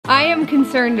I am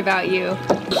concerned about you.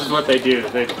 This is what they do.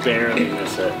 They barely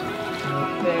miss it.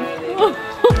 Barely.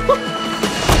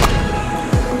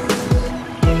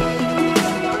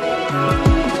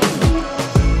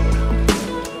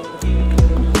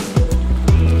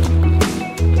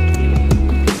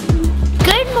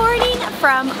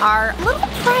 From our little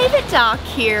private dock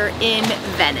here in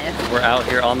Venice. We're out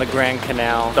here on the Grand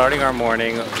Canal, starting our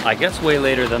morning, I guess way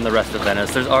later than the rest of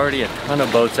Venice. There's already a ton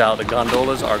of boats out. The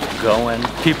gondolas are going.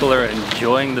 People are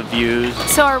enjoying the views.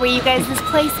 So are we, you guys. This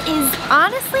place is,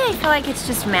 honestly, I feel like it's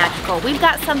just magical. We've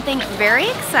got something very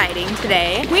exciting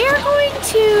today. We are going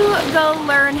to go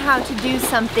learn how to do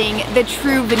something the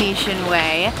true Venetian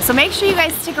way. So make sure you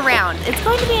guys stick around. It's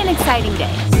going to be an exciting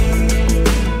day.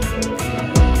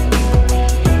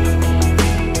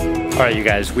 Alright you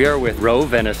guys, we are with Row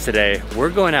Venice today.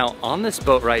 We're going out on this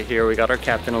boat right here. We got our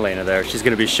captain Elena there. She's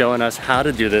going to be showing us how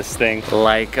to do this thing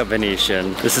like a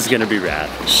Venetian. This is going to be rad.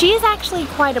 She is actually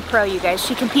quite a pro, you guys.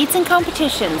 She competes in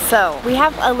competitions, so we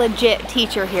have a legit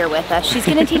teacher here with us. She's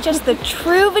going to teach us the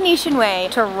true Venetian way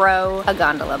to row a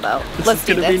gondola boat. Let's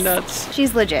do this. This is going to be nuts.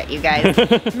 She's legit, you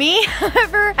guys. Me,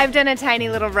 however, I've done a tiny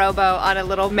little rowboat on a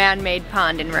little man-made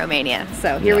pond in Romania.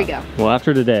 So here we go. Well,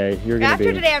 after today, you're going to be...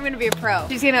 After today, I'm going to be a pro.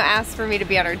 She's going to ask for me to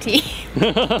be on her team.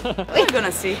 We're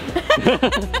gonna see.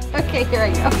 Okay, here I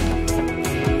go.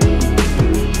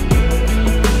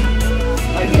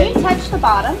 Can you touch the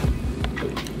bottom?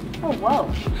 Oh, whoa.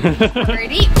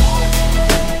 Already.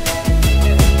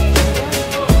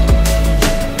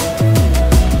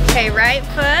 Okay, right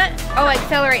foot. Oh,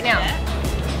 accelerate now.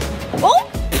 Oh!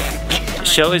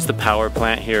 Chelle is the power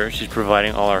plant here. She's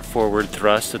providing all our forward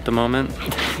thrust at the moment.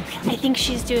 I think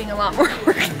she's doing a lot more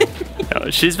work than me. No,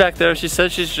 she's back there. She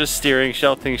says she's just steering.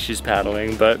 Chelle thinks she's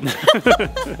paddling, but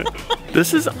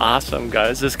this is awesome,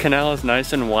 guys. This canal is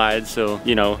nice and wide, so,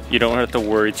 you know, you don't have to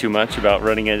worry too much about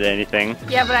running into anything.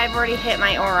 Yeah, but I've already hit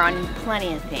my oar on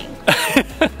plenty of things.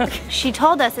 She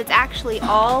told us it's actually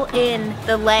all in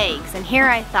the legs, and here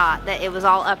I thought that it was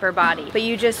all upper body. But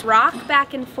you just rock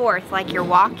back and forth like you're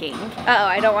walking. Uh-oh,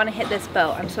 I don't want to hit this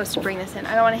boat. I'm supposed to bring this in.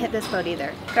 I don't want to hit this boat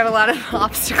either. Got a lot of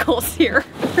obstacles here.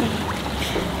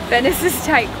 Venice's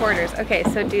tight quarters. Okay,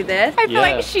 so do this. I feel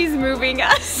like she's moving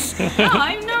us. No,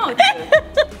 I'm not.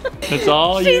 It's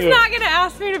all She's not gonna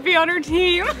ask me to be on her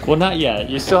team. Well, not yet.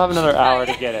 You still have another hour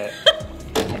to get it.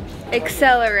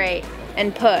 Accelerate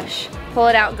and push. Pull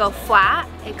it out, go flat,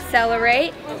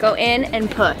 accelerate, go in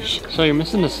and push. So you're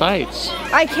missing the sights.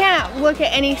 I can't look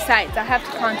at any sights. I have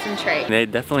to concentrate. They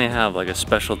definitely have like a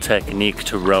special technique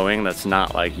to rowing that's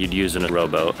not like you'd use in a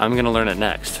rowboat. I'm gonna learn it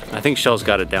next. I think Chelle's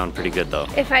got it down pretty good though.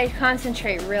 If I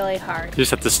concentrate really hard. You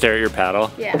just have to stare at your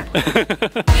paddle? Yeah.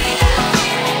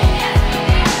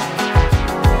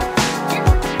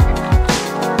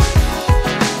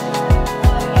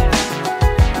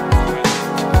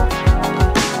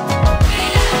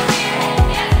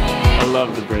 I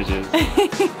love the bridges.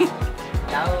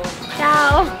 Ciao.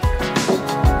 Ciao.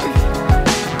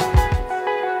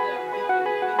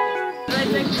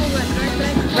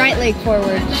 Right leg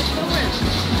forward.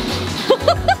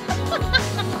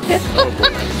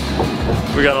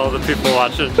 We got all the people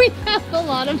watching. We have a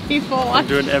lot of people I'm watching.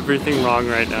 doing everything wrong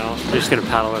right now. They're just gonna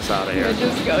paddle us out of here.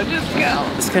 Just go, just go.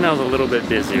 This canal's a little bit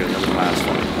busier than the last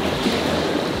one.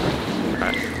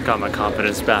 Alright, got my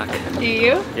confidence back. Do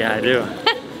you? Yeah, I do.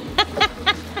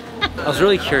 I was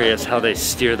really curious how they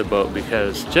steer the boat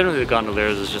because generally the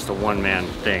gondoliers is just a one-man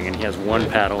thing and he has one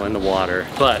paddle in the water.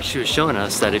 But she was showing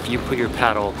us that if you put your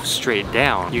paddle straight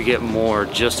down, you get more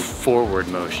just forward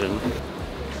motion.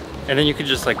 And then you could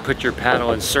just like put your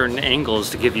paddle in certain angles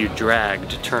to give you drag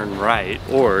to turn right,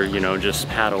 or you know, just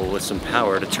paddle with some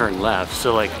power to turn left.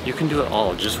 So like you can do it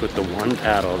all just with the one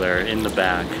paddle there in the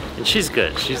back. And she's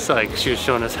good. She's like, she was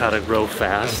showing us how to row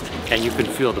fast, and you can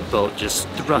feel the boat just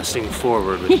thrusting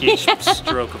forward with each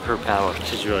stroke of her paddle.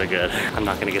 She's really good. I'm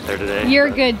not gonna get there today. You're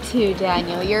good too,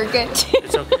 Daniel. You're good too.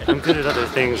 It's okay. I'm good at other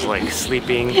things like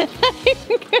sleeping,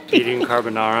 eating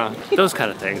carbonara, those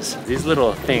kind of things. These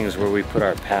little things where we put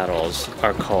our paddles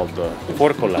are called the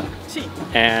forcola.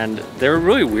 And they're a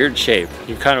really weird shape.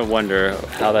 You kind of wonder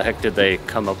how the heck did they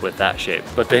come up with that shape.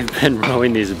 But they've been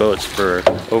rowing these boats for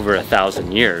over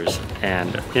 1,000 years.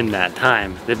 And in that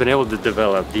time, they've been able to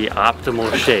develop the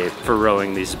optimal shape for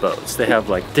rowing these boats. They have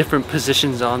like different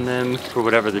positions on them for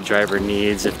whatever the driver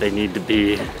needs. If they need to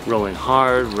be rowing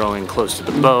hard, rowing close to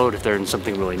the boat, if they're in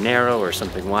something really narrow or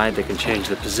something wide, they can change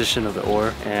the position of the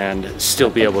oar and still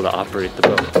be able to operate the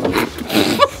boat.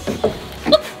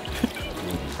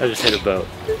 I just hit a boat.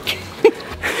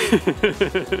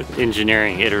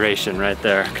 Engineering iteration right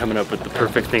there, coming up with the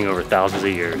perfect thing over thousands of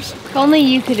years. If only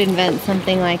you could invent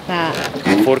something like that.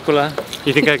 Forcola?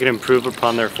 You think I could improve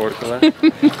upon their forcola?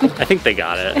 I think they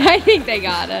got it. I think they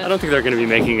got I it. don't think they're going to be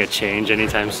making a change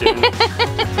anytime soon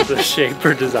to the shape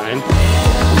or design.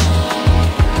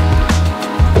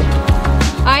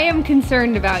 I am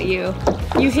concerned about you.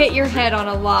 You hit your head on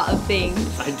a lot of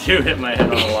things. I do hit my head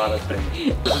on a lot of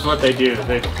things. This is what they do.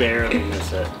 They barely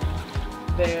miss it.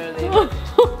 Barely.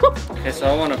 Okay, so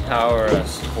I want to power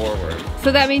us forward.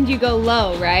 So that means you go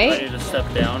low, I right? need to step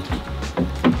down.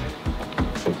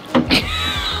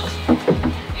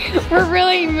 We're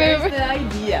really moving. The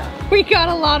idea. We got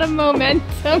a lot of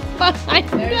momentum behind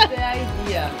There's us. the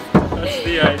idea. That's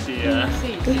the idea.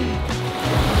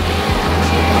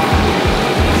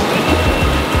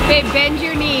 Babe, bend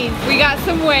your knees. We got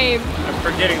some wave. I'm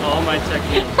forgetting all my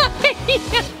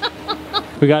techniques.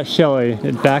 We got Shelly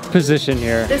in back position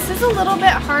here. This is a little bit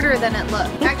harder than it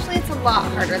looks. Actually, it's a lot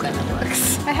harder than it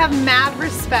looks. I have mad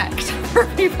respect for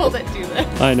people that do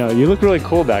this. I know, you look really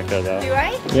cool back there though. Do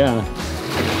I? Yeah.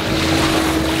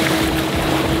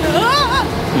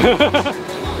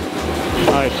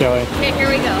 All right, Shelly. Okay, here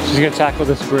we go. She's gonna tackle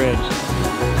this bridge.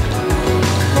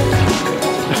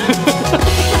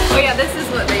 Oh yeah, this is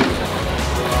what they do.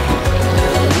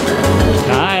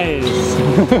 Nice.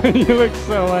 You look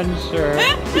so unsure.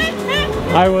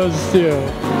 I was too.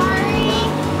 Sorry.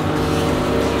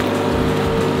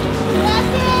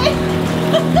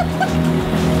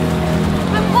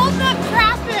 I'm holding up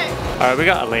traffic. All right, we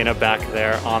got Elena back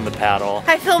there on the paddle.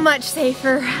 I feel much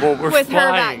safer Well, we're with her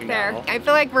back flying there. now. I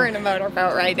feel like we're in a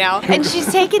motorboat right now. And she's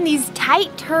taking these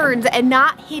tight turns and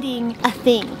not hitting a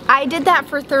thing. I did that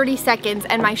for 30 seconds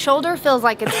and my shoulder feels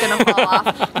like it's gonna fall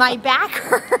off. My back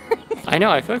hurts. I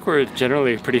know, I feel like we're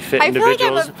generally pretty fit I feel like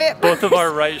I'm a individuals. fit Both of our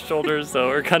person. right shoulders though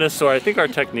are kind of sore. I think our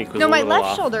technique was No, a my little left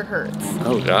off. shoulder hurts.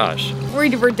 Oh gosh. We're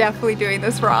definitely doing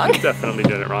this wrong. Definitely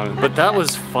did it wrong. But that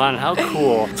was fun. How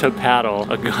cool to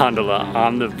paddle a gondola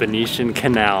on the Venetian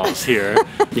canals here.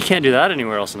 You can't do that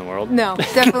anywhere else in the world. No,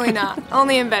 definitely not.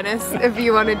 Only in Venice if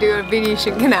you want to do a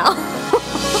Venetian canal.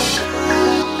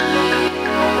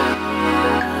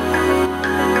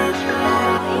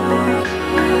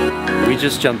 We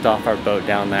just jumped off our boat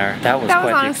down there. That was That quite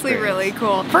was the honestly experience. really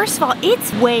cool. First of all,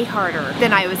 it's way harder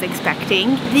than I was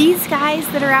expecting. These guys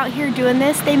that are out here doing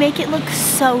this, they make it look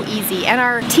so easy. And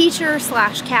our teacher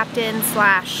slash captain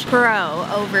slash pro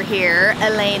over here,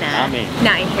 Elena. Not me.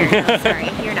 Not here, no, sorry,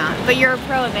 you're not. But you're a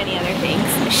pro in many other things.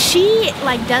 She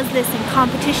like does this in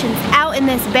competitions out in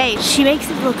this bay. She makes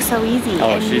it look so easy. Oh,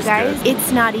 and you she's guys, good.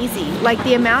 it's not easy. Like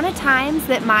the amount of times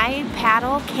that my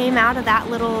paddle came out of that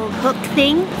little hook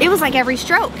thing, it was like every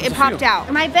stroke, it popped out.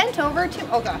 Am I bent over too?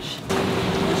 Oh gosh.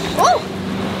 Oh!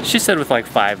 She said with like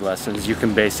 5 lessons, you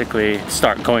can basically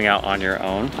start going out on your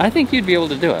own. I think you'd be able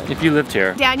to do it if you lived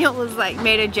here. Daniel was like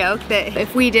made a joke that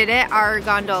if we did it, our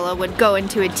gondola would go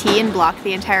into a T and block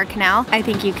the entire canal. I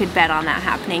think you could bet on that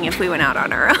happening if we went out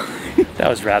on our own. That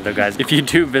was rad though, guys. If you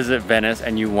do visit Venice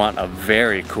and you want a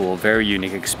very cool, very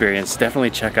unique experience, definitely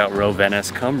check out Row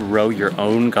Venice. Come row your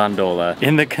own gondola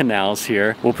in the canals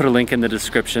here. We'll put a link in the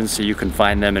description so you can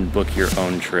find them and book your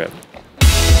own trip.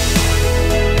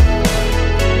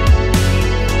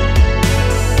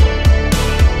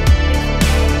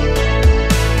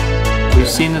 We've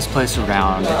seen this place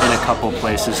around in a couple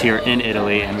places here in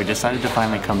Italy, and we decided to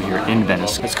finally come here in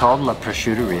Venice. It's called La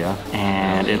Prosciutteria,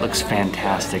 and it looks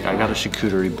fantastic. I got a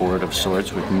charcuterie board of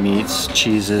sorts with meats,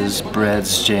 cheeses,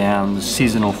 breads, jams,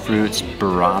 seasonal fruits,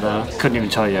 burrata. Couldn't even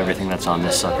tell you everything that's on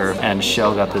this sucker. And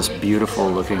Shell got this beautiful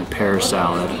looking pear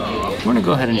salad. We're gonna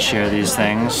go ahead and share these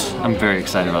things. I'm very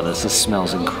excited about this. This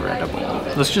smells incredible.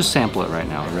 Let's just sample it right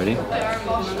now. Ready?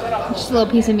 Just a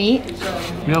little piece of meat.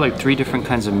 We got like 3 different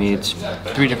kinds of meats,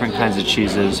 3 different kinds of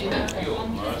cheeses.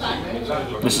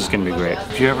 This is gonna be great.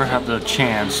 If you ever have the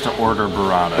chance to order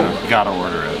burrata, you gotta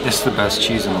order it. It's the best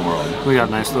cheese in the world. We got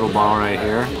a nice little ball right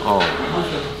here. Oh,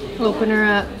 Open her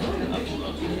up.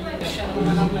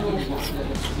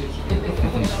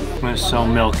 it's so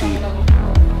milky.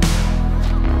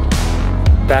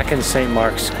 Back in St.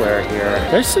 Mark's Square here.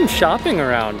 There's some shopping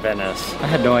around Venice. I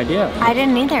had no idea. I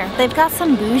didn't either. They've got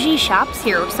some bougie shops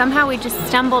here. Somehow we just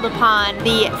stumbled upon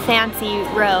the fancy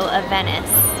row of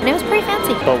Venice. And it was pretty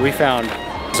fancy. But we found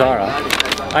Zara.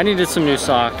 I needed some new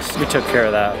socks. We took care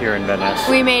of that here in Venice.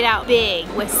 We made out big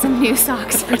with some new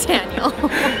socks for Daniel.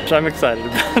 Which I'm excited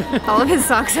about. All of his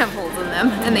socks have holes in them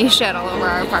and they shed all over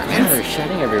our apartments. Yeah, they're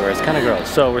shedding everywhere. It's kind of gross.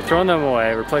 So we're throwing them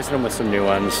away, replacing them with some new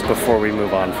ones before we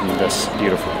move on from this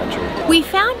beautiful country. We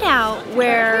found out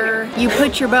where you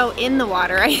put your boat in the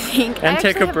water, I think. And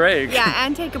take a break. Yeah,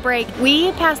 and take a break.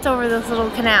 We passed over this little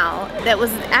canal that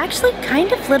was actually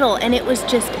kind of little, and it was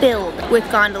just filled with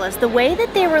gondolas. The way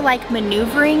that they were like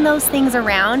maneuvering those things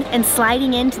around and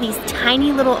sliding into these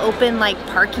tiny little open like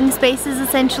parking spaces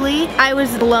essentially, I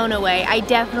was blown away. I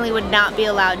definitely would not be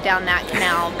allowed down that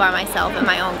canal by myself in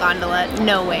my own gondola.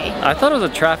 No way. I thought it was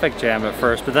a traffic jam at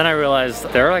first, but then I realized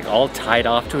they're like all tied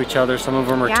off to each other. Some of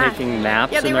them are taking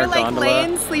naps in their gondola. Yeah, they were like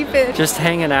laying, sleeping. Just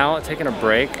hanging out, taking a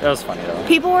break. That was funny though.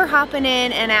 People were hopping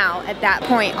in and out at that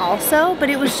point also,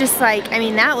 but it was just like, I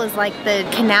mean, that was like the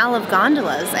canal of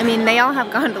gondolas. I mean, they all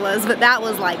have gondolas, but that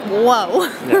was like, whoa.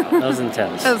 Yeah, that was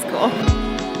intense. That was cool.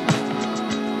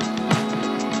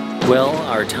 Well,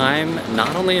 our time,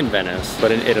 not only in Venice,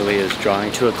 but in Italy is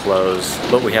drawing to a close,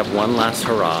 but we have one last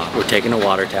hurrah. We're taking a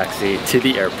water taxi to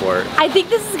the airport. I think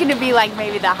this is gonna be like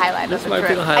maybe the highlight of the trip. This might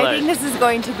be the highlight. I think this is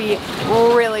going to be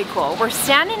really cool. We're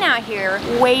standing out here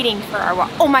waiting for our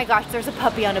oh my gosh, there's a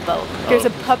puppy on a boat. There's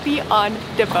a puppy on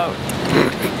the boat.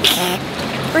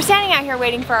 We're standing out here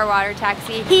waiting for our water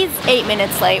taxi. He's 8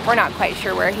 minutes late. We're not quite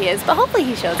sure where he is, but hopefully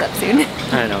he shows up soon.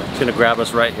 I know, he's gonna grab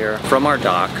us right here from our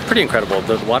dock. Pretty incredible.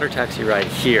 The water taxi ride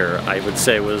here, I would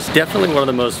say, was definitely one of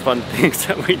the most fun things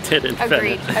that we did in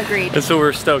Venice. Agreed. And so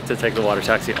we're stoked to take the water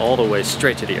taxi all the way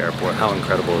straight to the airport. How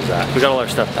incredible is that? We got all our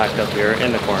stuff packed up here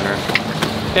in the corner.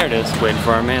 There it is, waiting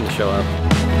for our man to show up.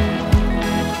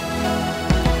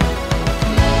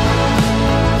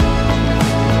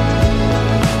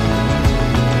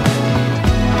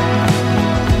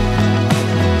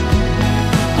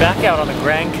 Back out on the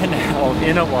Grand Canal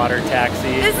in a water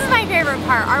taxi. This is my favorite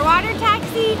part. Our water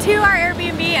taxi to our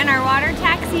Airbnb and our water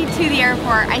taxi to the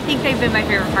airport. I think they've been my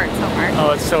favorite part so far.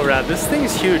 Oh, it's so rad. This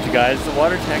thing's huge, guys. The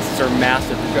water taxis are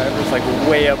massive. The driver's like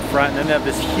way up front, and then they have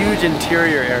this huge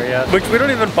interior area, which we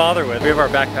don't even bother with. We have our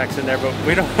backpacks in there, but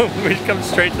we don't. We come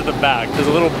straight to the back. There's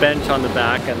a little bench on the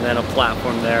back and then a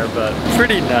platform there, but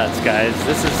pretty nuts, guys.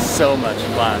 This is so much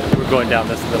fun. We're going down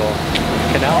this little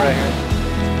canal right here.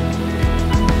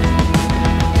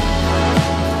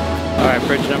 All right,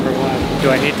 bridge number 1. Do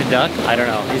I need to duck? I don't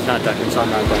know. He's not ducking, so I'm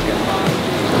not ducking.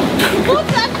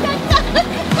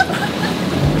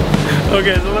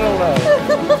 Okay, it's a little low.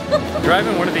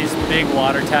 Driving one of these big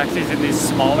water taxis in these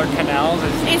smaller canals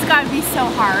is... It's gotta be so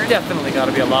hard. Definitely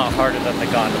gotta be a lot harder than the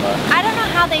gondola. I don't know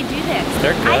how they do this.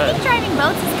 They're good. I think driving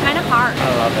boats is kind of hard. I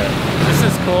love it.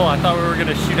 This is cool. I thought we were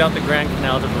gonna shoot out the Grand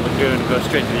Canal to the lagoon and go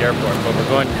straight to the airport, but we're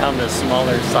going down this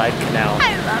smaller side canal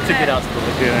to get out to the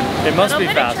lagoon. It must be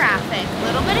faster.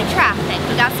 Little bit of traffic.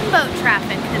 We got some boat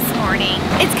traffic this morning.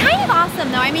 It's kind of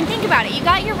awesome though. I mean, think about it. You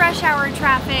got your rush hour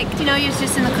traffic. You know, you're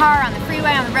just in the car, on the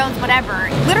freeway, on the roads, whatever.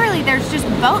 Literally, there's just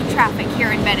boat traffic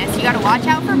here in Venice. You got to watch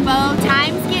out for boats.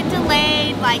 Times get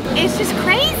delayed. Like, it's just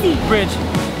crazy. Bridge.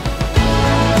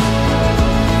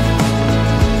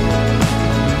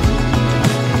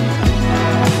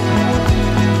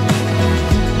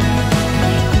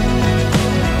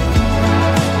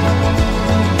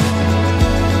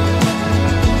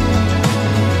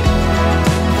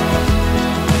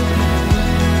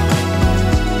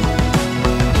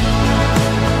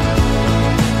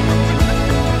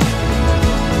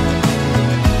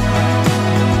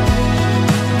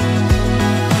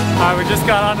 We just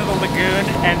got onto the lagoon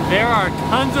and there are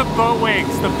tons of boat wakes.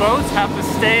 The boats have to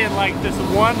stay in like this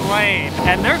one lane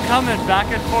and they're coming back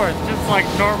and forth just like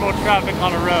normal traffic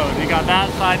on a road. You got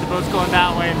that side, the boat's going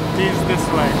that way, and these this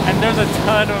way. And there's a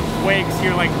ton of wakes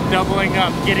here like doubling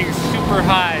up, getting super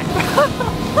high.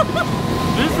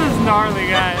 This is gnarly,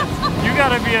 guys. You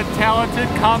gotta be a talented,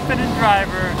 confident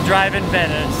driver driving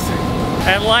Venice.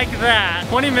 And like that,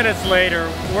 20 minutes later,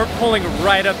 we're pulling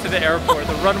right up to the airport.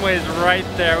 The runway is right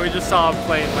there. We just saw a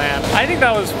plane land. I think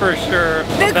that was for sure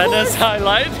a Venice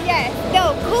highlight. Yes,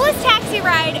 no, coolest taxi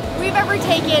ride we've ever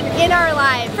taken in our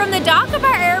lives. From the dock of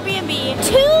our Airbnb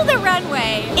to the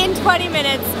runway in 20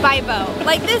 minutes by boat.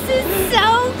 Like, this is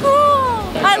so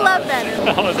cool. I love Venice.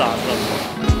 That was awesome.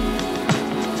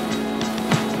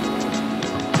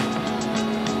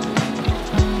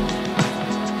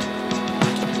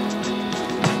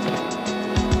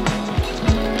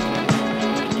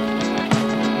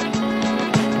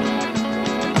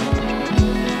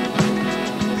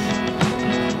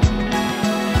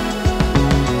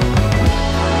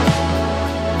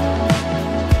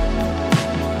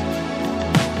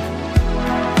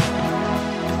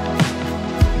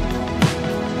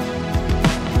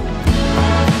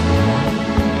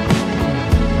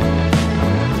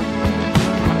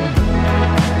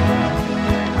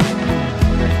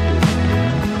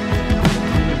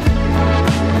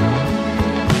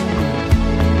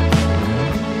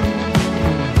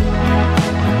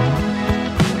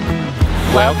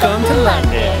 Welcome to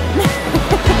London.